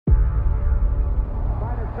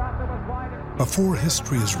Before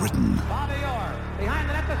history is written,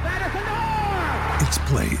 it's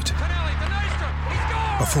played.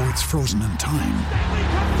 Before it's frozen in time,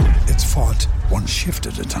 it's fought one shift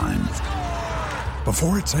at a time.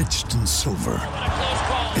 Before it's etched in silver,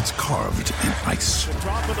 it's carved in ice.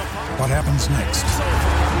 What happens next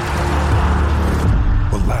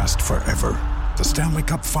will last forever. The Stanley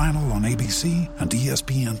Cup Final on ABC and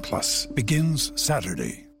ESPN Plus begins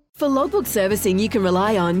Saturday. For logbook servicing you can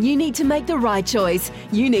rely on, you need to make the right choice.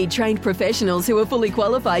 You need trained professionals who are fully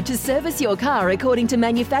qualified to service your car according to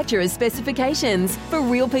manufacturer's specifications. For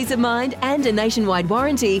real peace of mind and a nationwide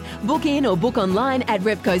warranty, book in or book online at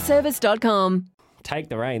repcoservice.com. Take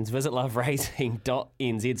the reins. Visit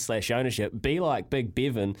loveracing.nz/ownership. Be like Big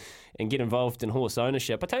Bevan and get involved in horse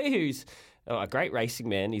ownership. I tell you who's a great racing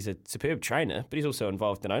man. He's a superb trainer, but he's also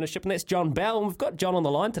involved in ownership, and that's John Bell. And we've got John on the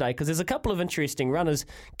line today because there's a couple of interesting runners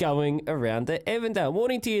going around at Avondale.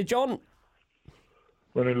 Morning to you, John.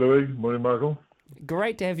 Morning, Louis. Morning, Michael.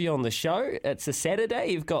 Great to have you on the show. It's a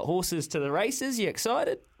Saturday. You've got horses to the races. You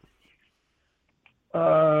excited?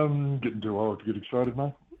 Getting too old to get excited,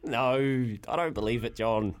 mate. No, I don't believe it,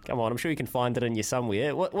 John. Come on, I'm sure you can find it in you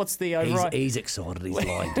somewhere. What's the override? He's excited. He's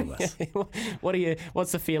lying to us.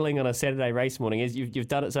 What's the feeling on a Saturday race morning? As you've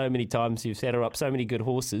done it so many times, you've saddled up so many good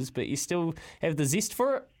horses, but you still have the zest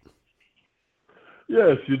for it.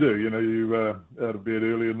 Yes, you do. You know, you out of bed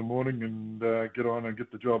early in the morning and get on and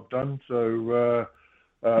get the job done. So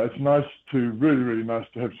it's nice to really nice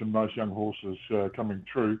to have some nice young horses coming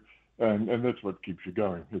through, and that's what keeps you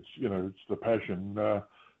going. It's it's the passion.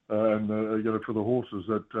 And for the horses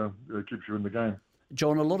that keeps you in the game.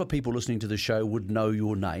 John, a lot of people listening to the show would know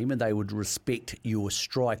your name and they would respect your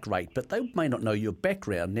strike rate, but they may not know your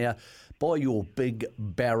background. Now, by your big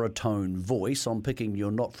baritone voice, I'm picking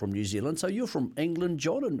you're not from New Zealand, so you're from England,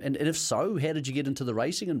 John, and if so, how did you get into the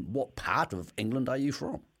racing and what part of England are you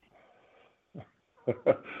from?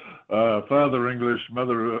 Father English,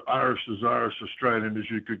 mother Irish, as Irish Australian as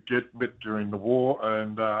you could get, met during the war,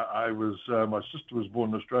 and my sister was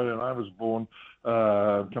born in Australia and I was born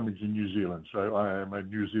coming to New Zealand, so I am a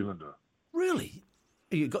New Zealander. Really?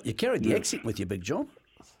 You carried the accent with you, Big John?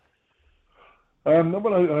 I've been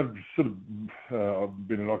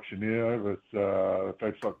an auctioneer with a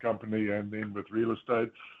fat stock company and then with real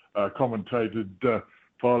estate, commentated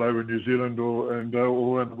polo in New Zealand or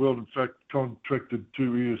around the world. In fact, contracted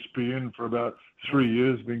to ESPN for about 3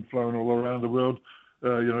 years, being flown all around the world,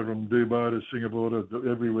 from Dubai to Singapore to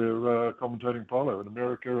everywhere, commentating polo in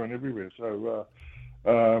America and everywhere. So,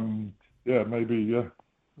 maybe, I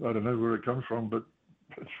don't know where it comes from, but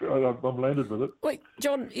I'm landed with it. Wait,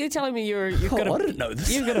 John, you're telling me I didn't know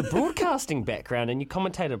this. You've got a broadcasting background and you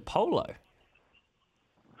commentated polo?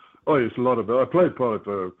 Oh, yes, a lot of it. I played polo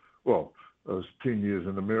for, I was 10 years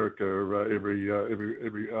in America every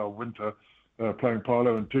winter playing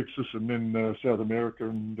polo in Texas and then South America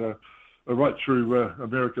and right through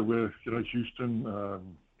America where, Houston,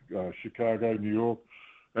 Chicago, New York,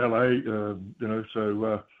 LA,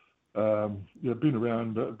 been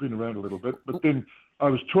around a little bit. But then I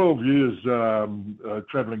was 12 years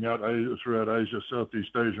traveling out throughout Asia,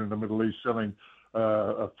 Southeast Asia and the Middle East selling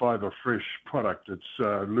a Fiber Fresh product. It's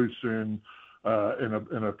lucerne,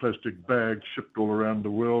 in a plastic bag shipped all around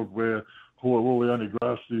the world where all the only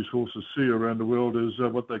grass these horses see around the world is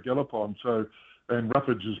what they gallop on. So, and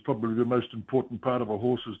roughage is probably the most important part of a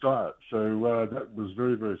horse's diet. So that was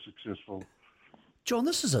very, very successful. John,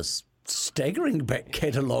 this is a staggering back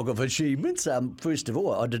catalogue of achievements. First of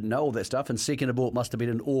all, I didn't know all that stuff. And second of all, it must have been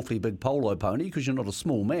an awfully big polo pony because you're not a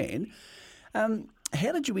small man.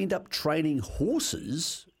 How did you end up training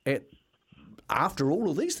horses after all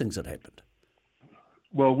of these things had happened?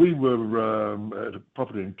 Well, we were at a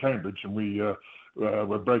property in Cambridge, and we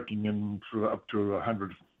were breaking in for up to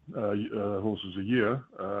 100 horses a year.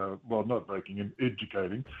 Not breaking in,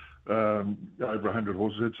 educating. Over 100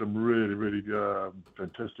 horses. Had some really, really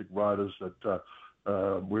fantastic riders that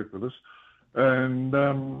worked with us. And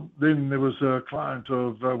then there was a client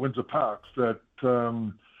of Windsor Parks that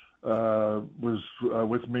was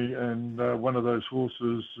with me, and one of those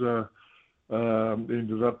horses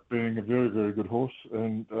ended up being a very, very good horse,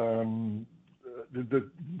 and they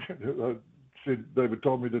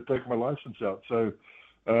told me to take my license out. So,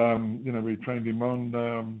 we trained him on.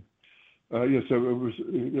 So it was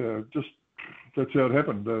just that's how it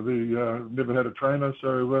happened. We never had a trainer,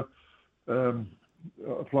 so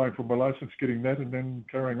applying for my license, getting that, and then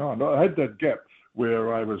carrying on. I had that gap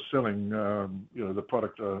where I was selling, the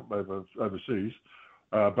product overseas.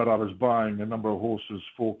 But I was buying a number of horses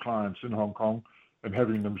for clients in Hong Kong and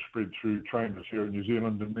having them spread through trainers here in New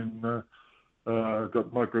Zealand, and then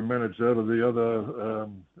got micromanaged out of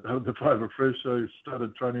the Fiver Fresh, so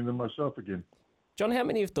started training them myself again. John, how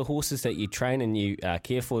many of the horses that you train and you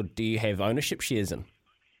care for do you have ownership shares in?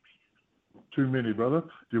 Too many, brother.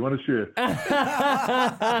 Do you want to share?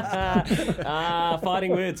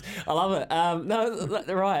 Fighting words. I love it.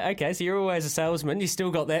 No, right. Okay, so you're always a salesman. You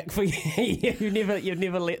still got that for you. You've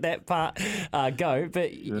never let that part go.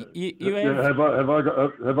 But you have. Yeah, have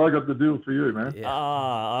I got the deal for you, man? Yeah.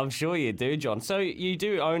 I'm sure you do, John. So you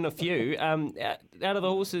do own a few. Out of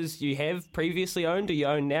the horses you have previously owned, or you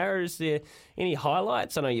own now, is there any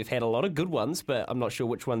highlights? I know you've had a lot of good ones, but I'm not sure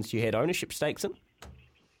which ones you had ownership stakes in.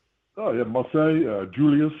 Oh, yeah, Mosse,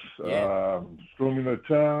 Julius, Yeah. Stormy No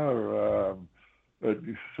Tower, a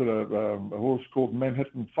horse called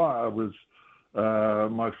Manhattan Fire was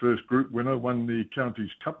my first group winner, won the Counties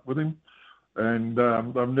Cup with him. And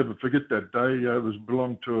I'll never forget that day. It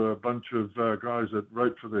belonged to a bunch of guys that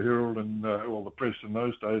wrote for the Herald, and the press in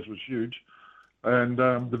those days was huge. And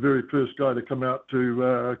the very first guy to come out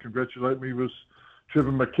to congratulate me was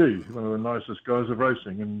Trevor McKee, one of the nicest guys of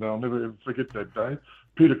racing, and I'll never ever forget that day.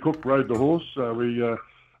 Peter Cook rode the horse. I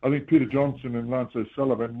think Peter Johnson and Lance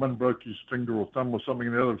O'Sullivan, one broke his finger or thumb or something,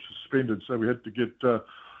 and the other was suspended, so we had to get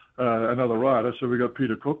another rider. So we got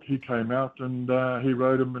Peter Cook. He came out and he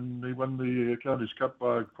rode him, and he won the Counties Cup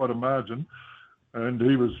by quite a margin. And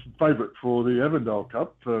he was favourite for the Avondale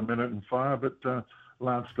Cup for Manhattan Fire, but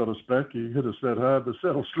Lance got us back. He hit us that hard. The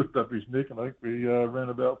saddle slipped up his neck, and I think we ran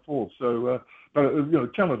about fourth. So,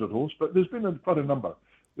 talented horse. But there's been quite a number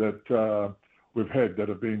that we've had that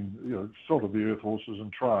have been, salt of the earth horses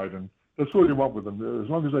and tried. And that's all you want with them. As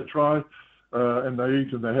long as they try and they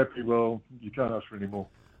eat and they're happy, well, you can't ask for any more.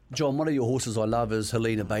 John, one of your horses I love is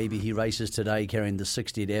Helena Baby. He races today carrying the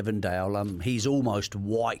 60 at Avondale. He's almost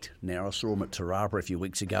white now. I saw him at Te Rapa a few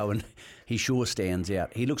weeks ago, and he sure stands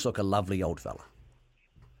out. He looks like a lovely old fella.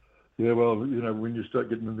 Yeah, well, when you start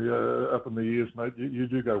getting up in the years, mate, you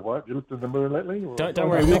do go white. You looked in the mirror lately? Or? Don't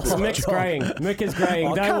worry, Mick's greying. Mick is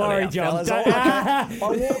greying. Don't worry, John. I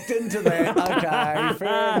walked into that. Okay,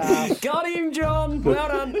 fair enough. Got him, John. Well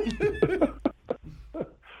done.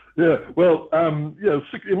 Yeah, well,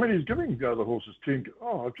 when he's giving the other horses 10,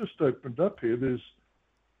 I've just opened up here.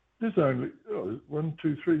 There's only 1,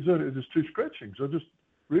 2, 3. There's 2 scratchings. I just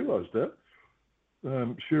realised that.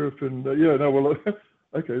 Sheriff and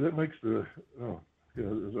okay, that makes the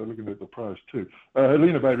looking at the prize too.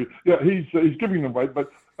 Helena Baby, he's giving them weight,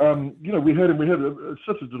 but we had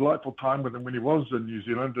such a delightful time with him when he was in New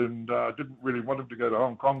Zealand, and didn't really want him to go to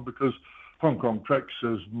Hong Kong because Hong Kong tracks,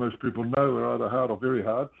 as most people know, are either hard or very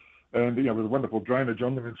hard, and with a wonderful drainage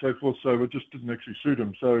on them and so forth. So it just didn't actually suit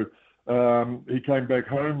him. So he came back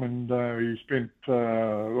home, and he spent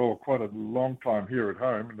quite a long time here at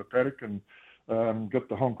home in the paddock, and got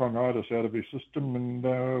the Hong Kong-itis out of his system, and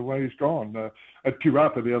away he's gone. At Te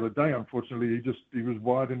Rapa the other day, unfortunately, he was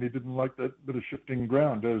wide and he didn't like that bit of shifting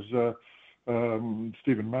ground, as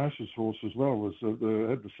Stephen Marsh's horse as well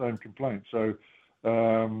had the same complaint. So,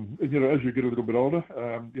 as you get a little bit older,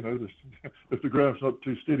 if the ground's not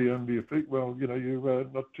too steady under your feet, well, you're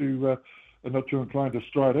not too inclined to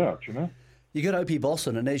stride out, You got Opie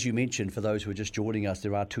Bosson, and as you mentioned, for those who are just joining us,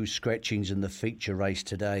 there are 2 scratchings in the feature race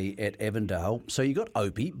today at Avondale. So you got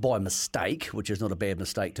Opie by mistake, which is not a bad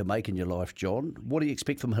mistake to make in your life, John. What do you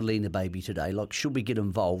expect from Helena Baby today? Should we get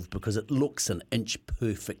involved? Because it looks an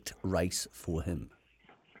inch-perfect race for him.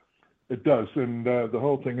 It does, and the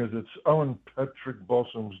whole thing is it's Owen Patrick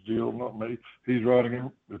Bosson's deal, not me. He's riding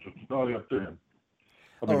him. It's entirely up to him.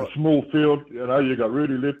 I mean, a small field, you got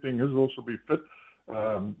Rudy Lifting, his horse will be fit.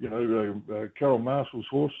 Carol Marshall's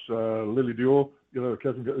horse, Lily Dior,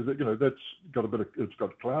 that's got it's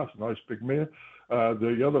got class, nice big mare.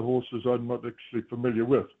 The other horses I'm not actually familiar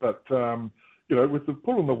with, but with the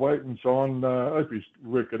pulling the weight and so on, Opie's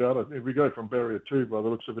work it out. We go from barrier 2 by the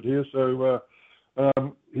looks of it here, so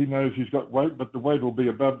he knows he's got weight, but the weight will be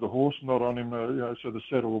above the horse, not on him. So the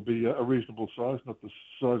saddle will be a reasonable size, not the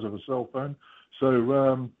size of a cell phone.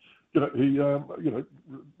 So.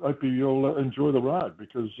 Opie, you'll enjoy the ride,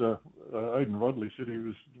 because Aidan Rodley said he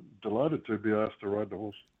was delighted to be asked to ride the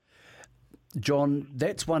horse. John,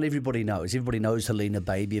 that's one everybody knows. Everybody knows Helena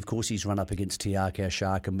Baby. Of course, he's run up against Te Akau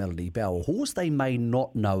Shark and Melody Bell. A horse they may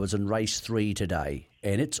not know is in race 3 today,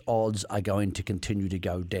 and its odds are going to continue to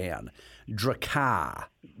go down. Drakkar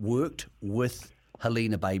worked with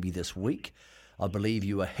Helena Baby this week. I believe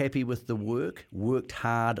you are happy with the worked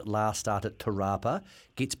hard last start at Te Rapa,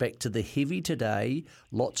 gets back to the heavy today.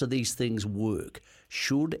 Lots of these things work.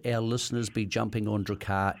 Should our listeners be jumping on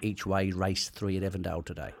Drakkar each way race 3 at Avondale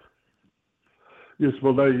today? Yes,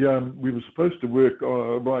 well, we were supposed to work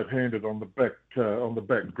right-handed on the back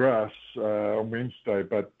grass on Wednesday,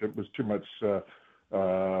 but it was too much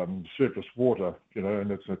surface water,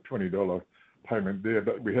 and it's a $20 payment there.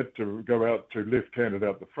 But we had to go out to left-handed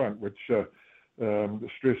out the front, which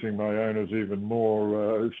stressing my owners even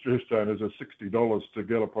more. Stressed owners are $60 to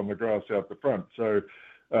gallop on the grass out the front. So,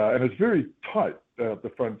 and it's very tight out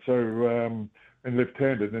the front. So. And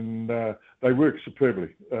left-handed, and they work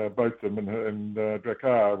superbly, both of them. And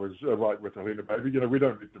Drakkar was right with Helena Baby. We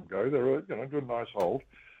don't let them go. They're do a nice hold,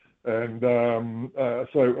 and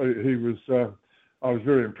so he was. I was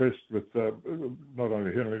very impressed with not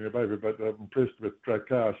only Helena Baby, but impressed with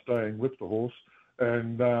Drakkar staying with the horse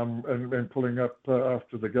and pulling up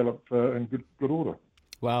after the gallop in good order.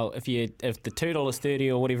 Well, if the $2.30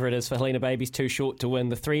 or whatever it is for Helena Baby's too short to win,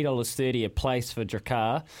 the $3.30 a place for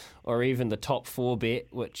Drakkar, or even the top 4 bet,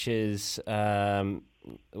 which is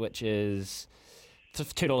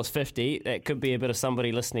 $2.50, that could be a bit of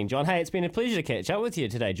somebody listening. John, hey, it's been a pleasure to catch up with you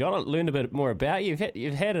today, John. I learned a bit more about you.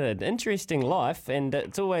 You've had an interesting life, and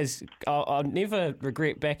it's always I'll never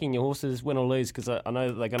regret backing your horses, win or lose, because I know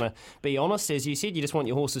that they're going to be honest. As you said, you just want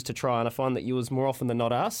your horses to try, and I find that yours more often than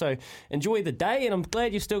not are. So enjoy the day, and I'm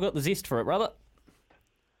glad you've still got the zest for it, brother.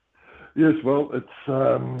 Yes, well, it's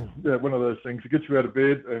one of those things. It gets you out of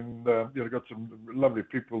bed, and got some lovely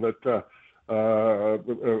people that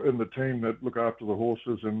in the team that look after the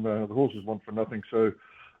horses, and the horses want for nothing. So,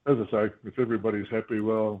 as I say, if everybody's happy,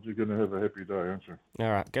 well, you're going to have a happy day, aren't you?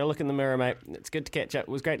 All right, go look in the mirror, mate. It's good to catch up. It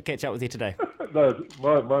was great to catch up with you today. No,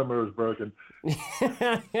 my mirror's broken.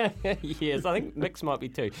 Yes, I think Mick's might be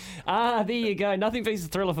too. There you go. Nothing beats the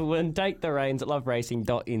thrill of a win. Take the reins at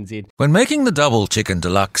loveracing.nz. When making the double chicken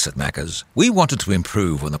deluxe at Macca's, we wanted to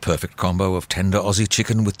improve on the perfect combo of tender Aussie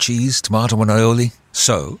chicken with cheese, tomato and aioli.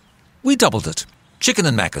 So we doubled it. Chicken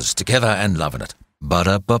and Macca's, together and loving it.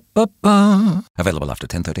 Ba-da-ba-ba-ba. Available after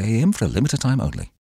 10:30 a.m. for a limited time only.